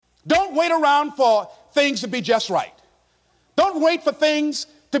Don't wait around for things to be just right. Don't wait for things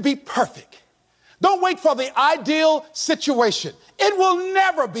to be perfect. Don't wait for the ideal situation. It will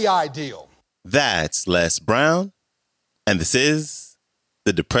never be ideal. That's Les Brown, and this is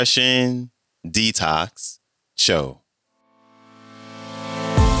the Depression Detox Show.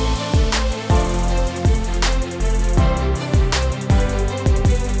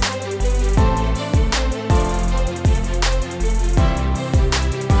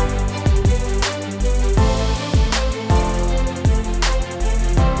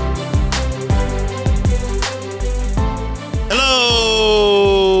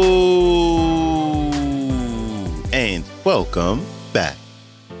 Welcome back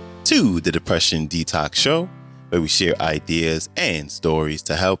to the Depression Detox Show, where we share ideas and stories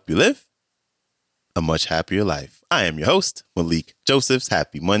to help you live a much happier life. I am your host, Malik Josephs.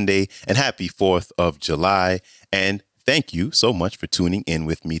 Happy Monday and happy 4th of July. And thank you so much for tuning in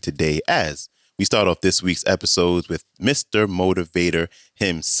with me today as we start off this week's episodes with Mr. Motivator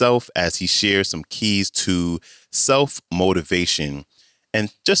himself as he shares some keys to self-motivation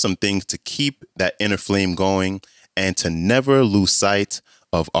and just some things to keep that inner flame going and to never lose sight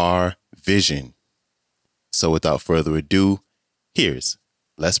of our vision. So without further ado, here's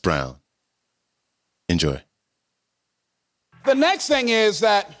Les Brown. Enjoy. The next thing is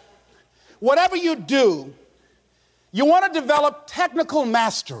that whatever you do, you want to develop technical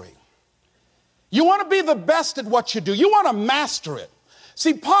mastery. You want to be the best at what you do. You want to master it.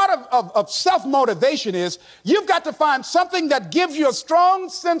 See, part of self-motivation is you've got to find something that gives you a strong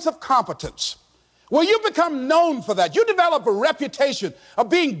sense of competence. Well, you become known for that. You develop a reputation of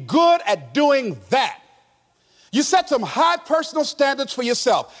being good at doing that. You set some high personal standards for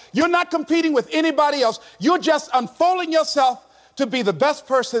yourself. You're not competing with anybody else. You're just unfolding yourself to be the best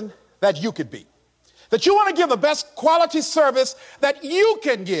person that you could be. That you want to give the best quality service that you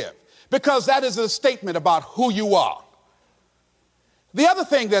can give, because that is a statement about who you are. The other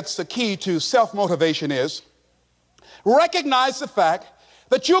thing that's the key to self-motivation is recognize the fact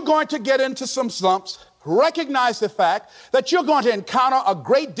that you're going to get into some slumps. Recognize the fact that you're going to encounter a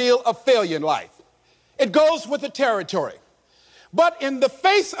great deal of failure in life. It goes with the territory. But in the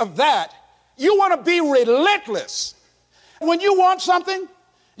face of that, you want to be relentless. When you want something,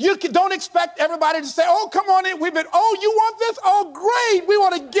 you don't expect everybody to say, oh, come on in. Oh, you want this? Oh, great. We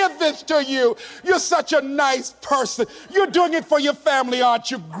want to give this to you. You're such a nice person. You're doing it for your family, aren't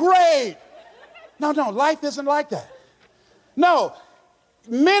you? Great. No, life isn't like that. No.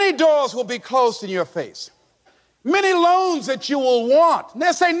 Many doors will be closed in your face. Many loans that you will want. And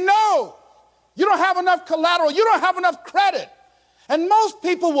they'll say, no, you don't have enough collateral. You don't have enough credit. And most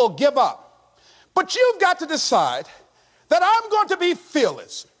people will give up. But you've got to decide that I'm going to be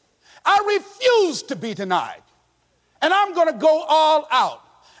fearless. I refuse to be denied. And I'm going to go all out.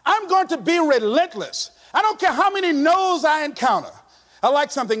 I'm going to be relentless. I don't care how many no's I encounter. I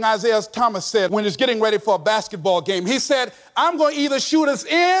like something Isaiah Thomas said when he was getting ready for a basketball game. He said, I'm going to either shoot us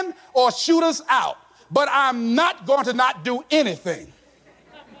in or shoot us out, but I'm not going to not do anything.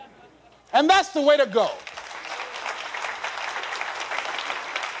 And that's the way to go.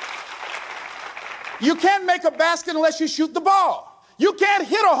 You can't make a basket unless you shoot the ball. You can't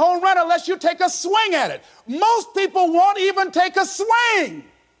hit a home run unless you take a swing at it. Most people won't even take a swing.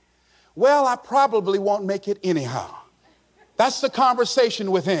 Well, I probably won't make it anyhow. That's the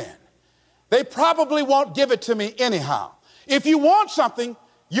conversation within. They probably won't give it to me anyhow. If you want something,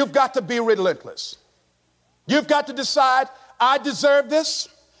 you've got to be relentless. You've got to decide, I deserve this,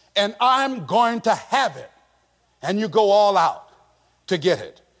 and I'm going to have it. And you go all out to get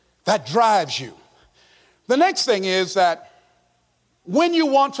it. That drives you. The next thing is that when you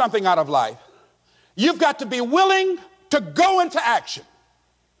want something out of life, you've got to be willing to go into action.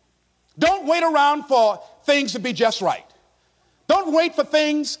 Don't wait around for things to be just right. Don't wait for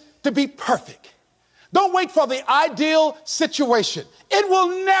things to be perfect. Don't wait for the ideal situation. It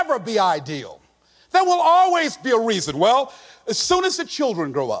will never be ideal. There will always be a reason. Well, as soon as the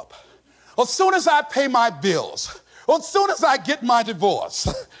children grow up, or as soon as I pay my bills, or as soon as I get my divorce,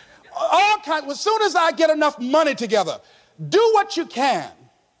 as soon as I get enough money together, do what you can,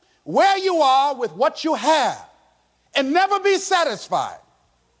 where you are with what you have, and never be satisfied.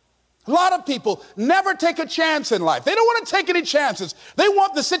 A lot of people never take a chance in life. They don't want to take any chances. They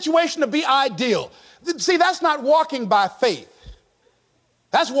want the situation to be ideal. See, that's not walking by faith.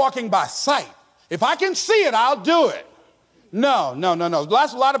 That's walking by sight. If I can see it, I'll do it. No.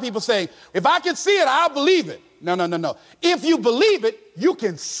 That's a lot of people saying, if I can see it, I'll believe it. No. If you believe it, you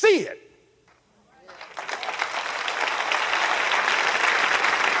can see it.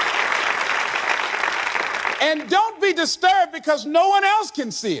 And don't be disturbed because no one else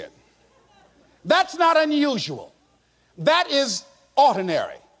can see it. That's not unusual. That is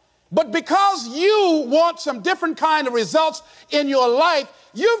ordinary. But because you want some different kind of results in your life,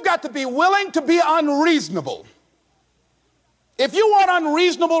 you've got to be willing to be unreasonable. If you want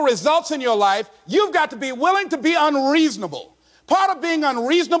unreasonable results in your life, you've got to be willing to be unreasonable. Part of being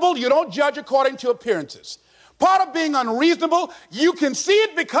unreasonable, you don't judge according to appearances. Part of being unreasonable, you can see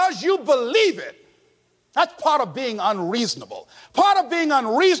it because you believe it. That's part of being unreasonable. Part of being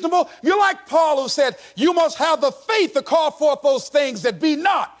unreasonable, you're like Paul who said, you must have the faith to call forth those things that be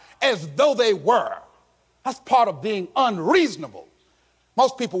not as though they were. That's part of being unreasonable.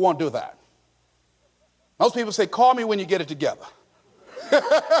 Most people won't do that. Most people say, call me when you get it together.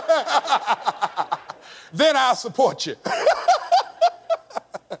 Then I'll support you.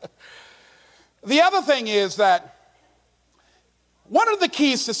 The other thing is that one of the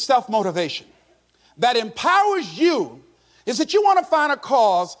keys to self-motivation that empowers you is that you want to find a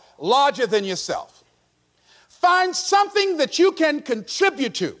cause larger than yourself. Find something that you can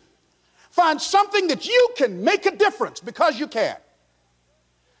contribute to. Find something that you can make a difference because you can.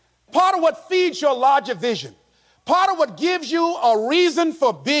 Part of what feeds your larger vision, part of what gives you a reason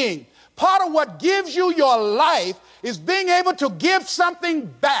for being, part of what gives you your life is being able to give something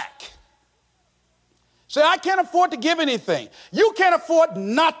back. Say, I can't afford to give anything. You can't afford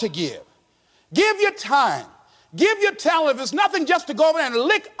not to give. Give your time. Give your talent. If it's nothing, just to go over there and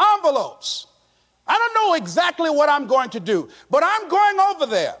lick envelopes. I don't know exactly what I'm going to do, but I'm going over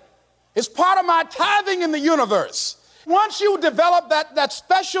there. It's part of my tithing in the universe. Once you develop that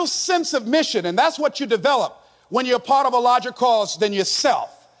special sense of mission, and that's what you develop when you're part of a larger cause than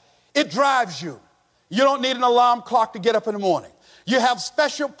yourself, it drives you. You don't need an alarm clock to get up in the morning. You have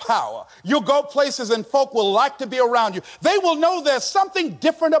special power. You'll go places and folk will like to be around you. They will know there's something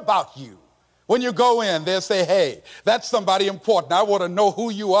different about you. When you go in, they'll say, hey, that's somebody important. I want to know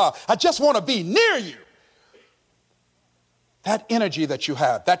who you are. I just want to be near you. That energy that you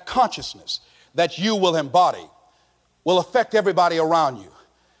have, that consciousness that you will embody will affect everybody around you.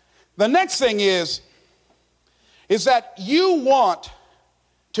 The next thing is that you want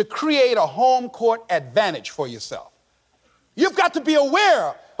to create a home court advantage for yourself. You've got to be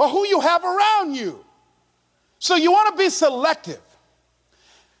aware of who you have around you. So you want to be selective.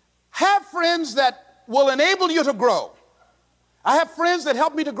 Have friends that will enable you to grow. I have friends that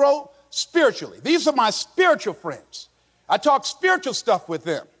help me to grow spiritually. These are my spiritual friends. I talk spiritual stuff with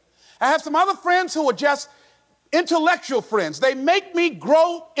them. I have some other friends who are just intellectual friends. They make me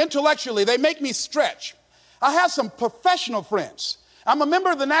grow intellectually. They make me stretch. I have some professional friends. I'm a member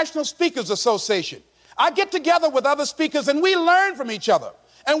of the National Speakers Association. I get together with other speakers and we learn from each other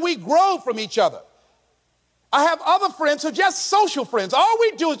and we grow from each other. I have other friends who are just social friends. All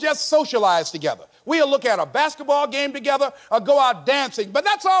we do is just socialize together. We'll look at a basketball game together or go out dancing, but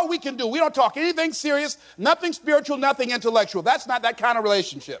that's all we can do. We don't talk anything serious, nothing spiritual, nothing intellectual. That's not that kind of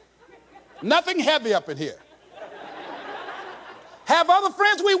relationship. Nothing heavy up in here. Have other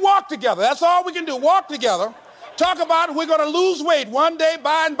friends, we walk together. That's all we can do, walk together. Talk about we're going to lose weight one day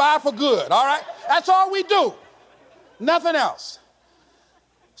by and by for good, all right? That's all we do. Nothing else.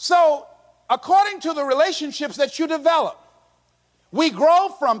 So, according to the relationships that you develop, we grow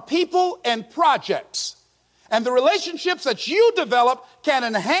from people and projects. And the relationships that you develop can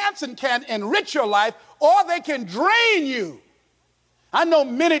enhance and can enrich your life, or they can drain you. I know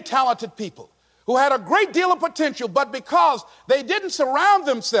many talented people who had a great deal of potential, but because they didn't surround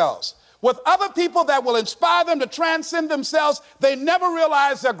themselves with other people that will inspire them to transcend themselves, they never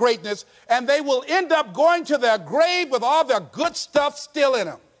realize their greatness, and they will end up going to their grave with all their good stuff still in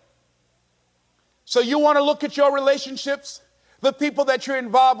them. So you want to look at your relationships, the people that you're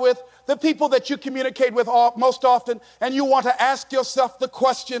involved with, the people that you communicate with most often, and you want to ask yourself the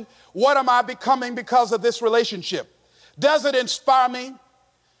question, what am I becoming because of this relationship? Does it inspire me?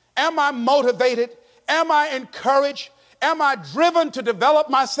 Am I motivated? Am I encouraged? Am I driven to develop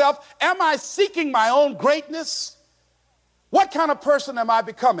myself? Am I seeking my own greatness? What kind of person am I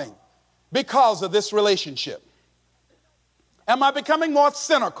becoming because of this relationship? Am I becoming more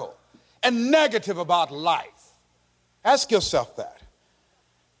cynical and negative about life? Ask yourself that.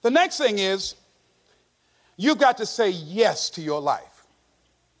 The next thing is, you've got to say yes to your life.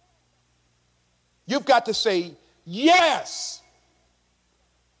 You've got to say yes.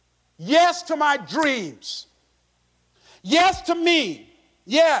 Yes to my dreams. Yes to me.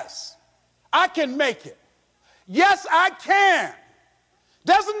 Yes, I can make it. Yes, I can.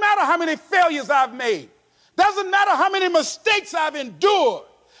 Doesn't matter how many failures I've made. Doesn't matter how many mistakes I've endured.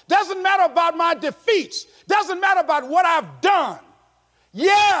 Doesn't matter about my defeats. Doesn't matter about what I've done.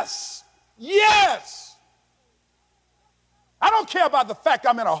 Yes, yes. I don't care about the fact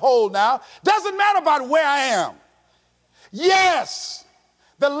I'm in a hole now. Doesn't matter about where I am. Yes,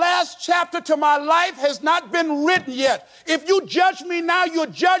 the last chapter to my life has not been written yet. If you judge me now, you'll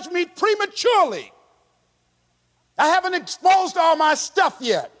judge me prematurely. I haven't exposed all my stuff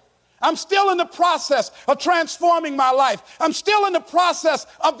yet. I'm still in the process of transforming my life. I'm still in the process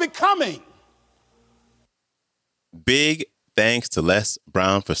of becoming. Big thanks to Les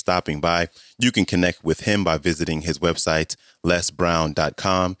Brown for stopping by. You can connect with him by visiting his website,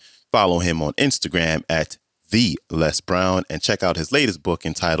 lesbrown.com. Follow him on Instagram at @TheLesBrown and check out his latest book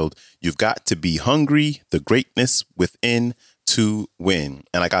entitled You've Got to Be Hungry, The Greatness Within to Win.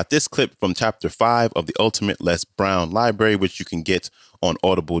 And I got this clip from chapter 5 of the Ultimate Les Brown Library, which you can get on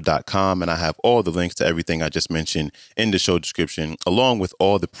audible.com. And I have all the links to everything I just mentioned in the show description, along with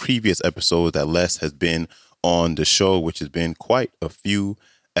all the previous episodes that Les has been on the show, which has been quite a few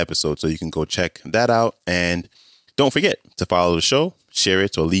episodes. So you can go check that out. And don't forget to follow the show, share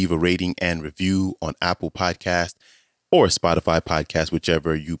it, or leave a rating and review on Apple Podcast or Spotify Podcast,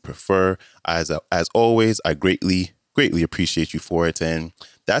 whichever you prefer. As always, I greatly appreciate you for it. And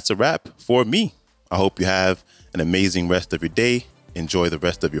that's a wrap for me. I hope you have an amazing rest of your day. Enjoy the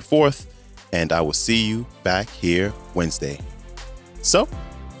rest of your 4th. And I will see you back here Wednesday. So,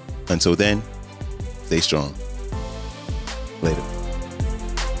 until then, stay strong. Later.